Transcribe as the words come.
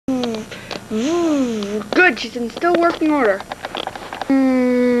Good, she's in still working order.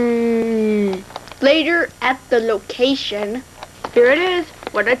 Later at the location. Here it is.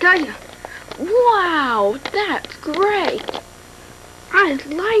 What'd I tell you? Wow, that's great. I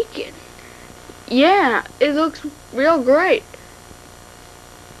like it. Yeah, it looks real great.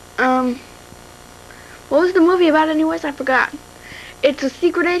 What was the movie about anyways? I forgot. It's a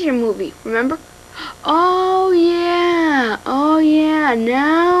secret agent movie, remember? Oh yeah,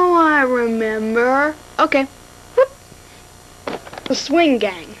 now I remember. Okay. Whoop. The Swing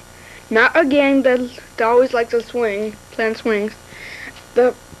Gang. Not a gang that always likes to swing, plan swings.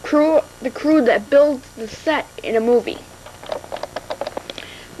 The crew that builds the set in a movie.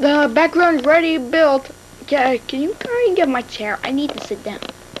 The background's ready built. Okay, can you hurry and get my chair? I need to sit down.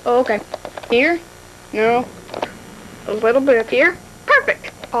 Oh, okay. Here? No. A little bit here?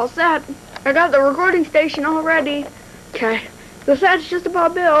 Perfect. All set. I got the recording station all ready. Okay. The set's just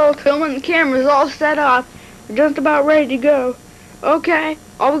about built. Film and the camera's all set up. We're just about ready to go. Okay.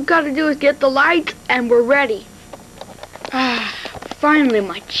 All we've got to do is get the lights and we're ready. Finally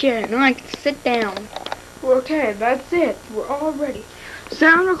my chair. Now I can sit down. Okay, that's it. We're all ready.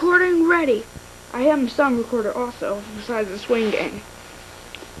 Sound recording ready. I have a sound recorder also, besides the Swing Gang.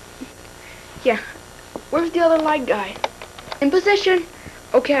 Yeah. Where's the other light guy? In position.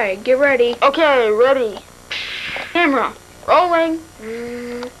 Okay, get ready. Okay, ready. Camera. Rolling.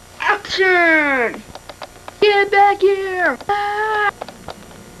 Action! Get back here! Ah!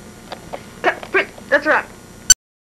 Cut, quick, that's right.